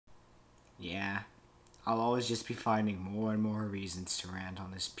Yeah, I'll always just be finding more and more reasons to rant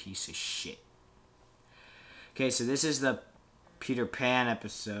on this piece of shit. Okay, so this is the Peter Pan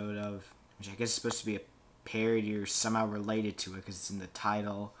episode of, which I guess is supposed to be a parody or somehow related to it because it's in the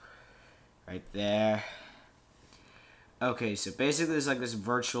title right there. Okay, so basically there's like this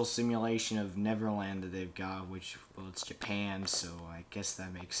virtual simulation of Neverland that they've got, which, well, it's Japan, so I guess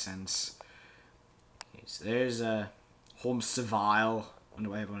that makes sense. Okay, so there's Holmes Savile. I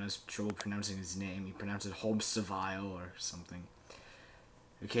wonder why everyone has trouble pronouncing his name. He pronounced it Holmes Savile or something.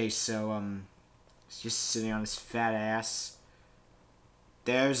 Okay, so he's just sitting on his fat ass.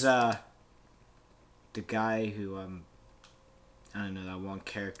 There's the guy who I don't know, that one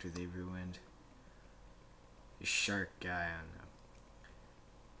character they ruined. The shark guy, I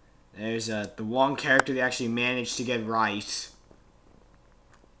don't know. There's the one character they actually managed to get right.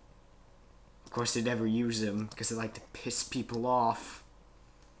 Of course, they never use him because they like to piss people off.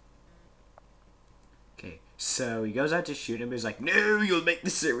 Okay, so he goes out to shoot him. He's like, "No, you'll make the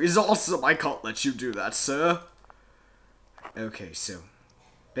series awesome. I can't let you do that, sir." Okay, so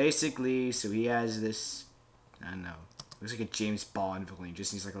basically, so he has this, I don't know, looks like a James Bond villain. He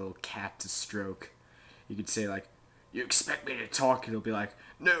just needs like a little cat to stroke. You could say like, "You expect me to talk?" And he'll be like,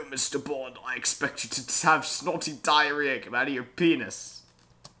 "No, Mr. Bond, I expect you to have snotty diarrhea come out of your penis."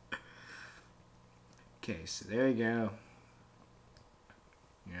 Okay, so there we go.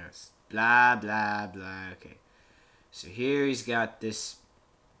 Yes. Blah, blah, blah. Okay. So here he's got this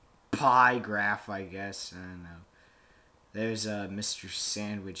pie graph, I guess. I don't know. There's Mr.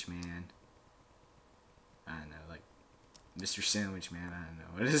 Sandwich Man. I don't know, like, Mr. Sandwich Man, I don't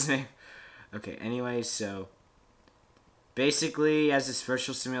know. What is his name? Okay, anyway, so basically, he has this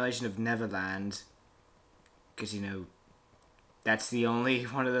virtual simulation of Neverland. Because, you know, that's the only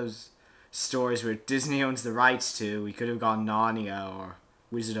one of those stories where Disney owns the rights to. We could have gone Narnia or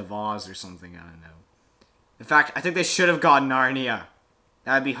Wizard of Oz or something, I don't know. In fact, I think they should have gone Narnia.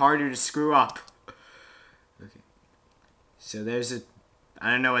 That would be harder to screw up. Okay. So there's a,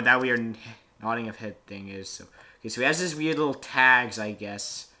 I don't know what that weird nodding of head thing is. So, okay, so he has these weird little tags, I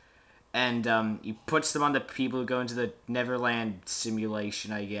guess. And he puts them on the people who go into the Neverland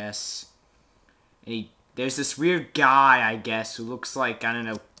simulation, I guess. And there's this weird guy, I guess, who looks like, I don't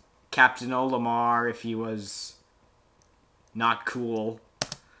know, Captain Olimar if he was not cool.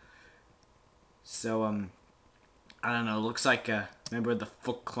 So, I don't know, looks like a member of the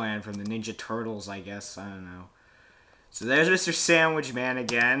Foot Clan from the Ninja Turtles, I guess. I don't know. So there's Mr. Sandwich Man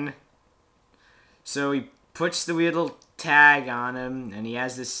again. So he puts the weird little tag on him, and he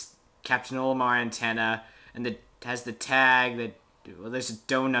has this Captain Olimar antenna, and it has the tag that, well, there's a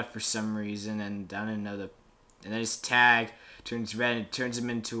donut for some reason, and I don't know, and then his tag turns red, and it turns him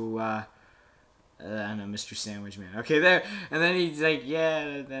into, I don't know, Mr. Sandwich Man. Okay, there, and then he's like, yeah,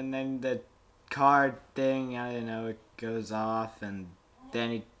 and then the card thing, I don't know, it goes off, and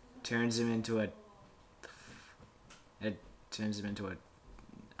then it turns him into a, I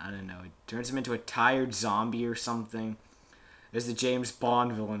don't know, it turns him into a tired zombie or something. There's the James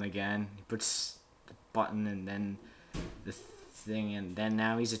Bond villain again. He puts the button and then the thing, and then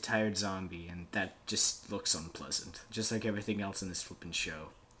now he's a tired zombie, and that just looks unpleasant, just like everything else in this flippin' show.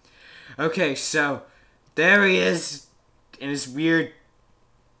 Okay, so there he is in his weird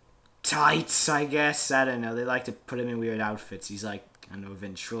tights, I guess. I don't know. They like to put him in weird outfits. He's like, I don't know, a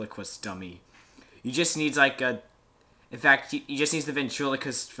ventriloquist dummy. He just needs like a, in fact, he just needs the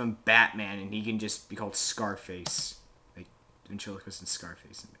ventriloquist from Batman, and he can just be called Scarface. Like, ventriloquist and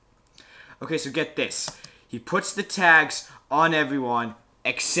Scarface. Okay, so get this. He puts the tags on everyone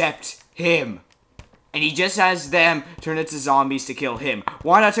except him. And he just has them turn into zombies to kill him.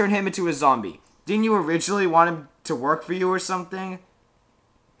 Why not turn him into a zombie? Didn't you originally want him to work for you or something?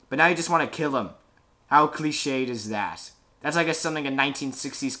 But now you just want to kill him. How cliched is that? That's, I guess, something a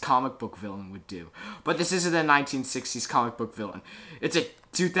 1960s comic book villain would do. But this isn't a 1960s comic book villain. It's a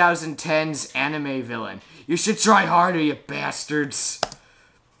 2010s anime villain. You should try harder, you bastards.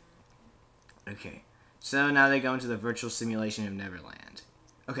 Okay, so now they go into the virtual simulation of Neverland.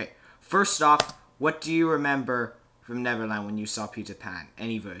 Okay, first off, what do you remember from Neverland when you saw Peter Pan?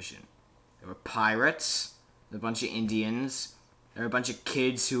 Any version. There were pirates, a bunch of Indians, there were a bunch of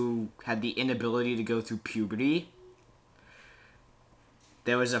kids who had the inability to go through puberty.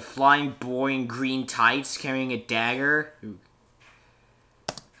 There was a flying boy in green tights carrying a dagger.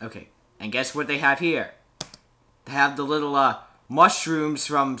 Okay, and guess what they have here? They have the little mushrooms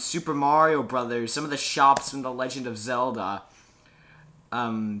from Super Mario Brothers, some of the shops from The Legend of Zelda.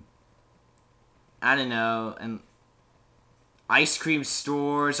 I don't know, and ice cream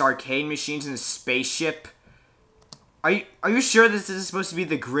stores, arcade machines, and a spaceship. Are you sure this is supposed to be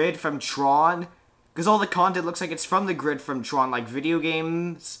the grid from Tron? Because all the content looks like it's from the grid from Tron, like video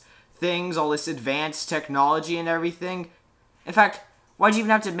games, things, all this advanced technology and everything. In fact, why'd you even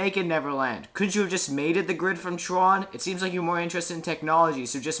have to make it Neverland? Couldn't you have just made it the grid from Tron? It seems like you're more interested in technology,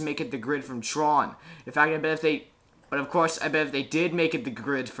 so just make it the grid from Tron. In fact, I bet if they... But of course, I bet if they did make it the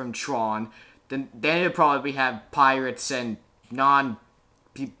grid from Tron, then it'd probably have pirates and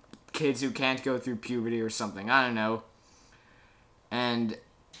kids who can't go through puberty or something. I don't know. And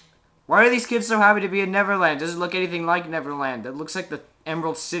why are these kids so happy to be in Neverland? It doesn't look anything like Neverland. It looks like the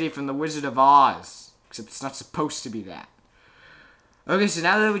Emerald City from The Wizard of Oz. Except it's not supposed to be that. Okay, so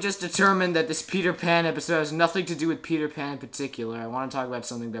now that we just determined that this Peter Pan episode has nothing to do with Peter Pan in particular, I want to talk about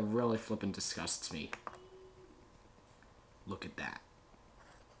something that really flippin' disgusts me. Look at that.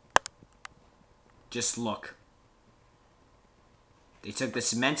 Just look. They took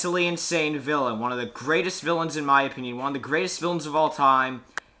this mentally insane villain, one of the greatest villains in my opinion, one of the greatest villains of all time,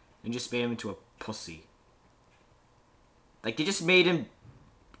 and just made him into a pussy. Like, they just made him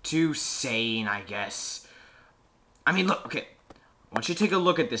too sane, I guess. I mean, look, okay. I want you to take a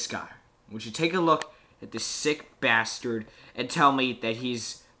look at this guy. I want you to take a look at this sick bastard and tell me that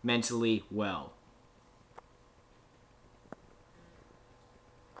he's mentally well.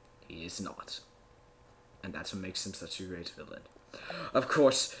 He is not. And that's what makes him such a great villain. Of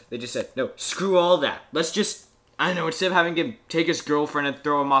course, they just said, no, screw all that. Let's just, I don't know, instead of having him take his girlfriend and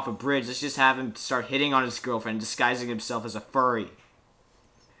throw him off a bridge, let's just have him start hitting on his girlfriend, disguising himself as a furry.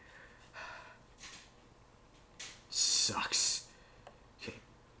 Sucks. Okay.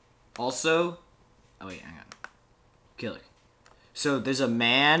 Also, oh wait, hang on. Okay, look. So there's a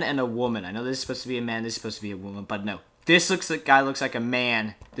man and a woman. I know this is supposed to be a man, this is supposed to be a woman, but no. This guy looks like a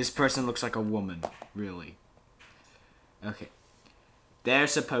man. This person looks like a woman. Really. Okay. They're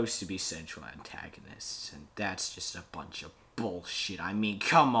supposed to be central antagonists, and that's just a bunch of bullshit. I mean,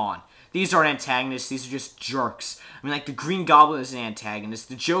 come on. These aren't antagonists, these are just jerks. I mean, like, the Green Goblin is an antagonist,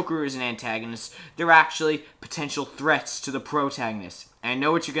 the Joker is an antagonist. They're actually potential threats to the protagonist. And I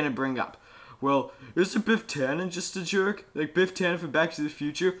know what you're gonna bring up. Well, isn't Biff Tannen just a jerk? Like Biff Tannen from Back to the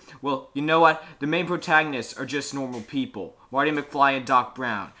Future? Well, you know what? The main protagonists are just normal people. Marty McFly and Doc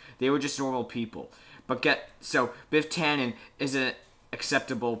Brown. They were just normal people. So Biff Tannen is an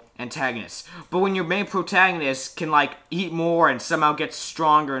acceptable antagonist. But when your main protagonist can, like, eat more and somehow get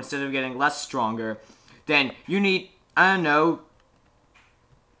stronger instead of getting less stronger, then you need, I don't know,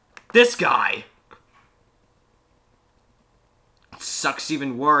 this guy. What sucks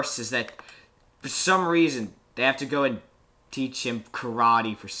even worse is that for some reason, they have to go and teach him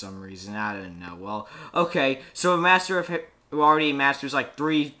karate for some reason. I don't know. Well, okay. So a master who already masters like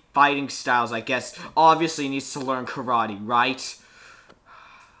 3 fighting styles, I guess, obviously needs to learn karate, right?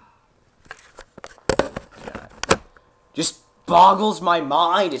 Just boggles my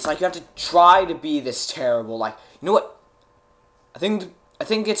mind. It's like you have to try to be this terrible. Like, you know what? I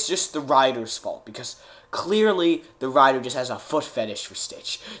think it's just the writer's fault, because clearly the writer just has a foot fetish for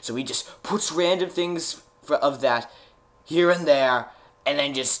Stitch. So he just puts random things of that here and there, and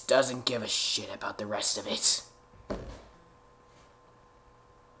then just doesn't give a shit about the rest of it.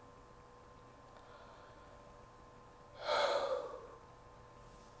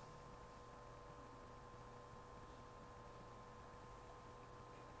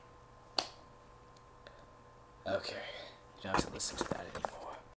 Okay, you don't have to listen to that anymore.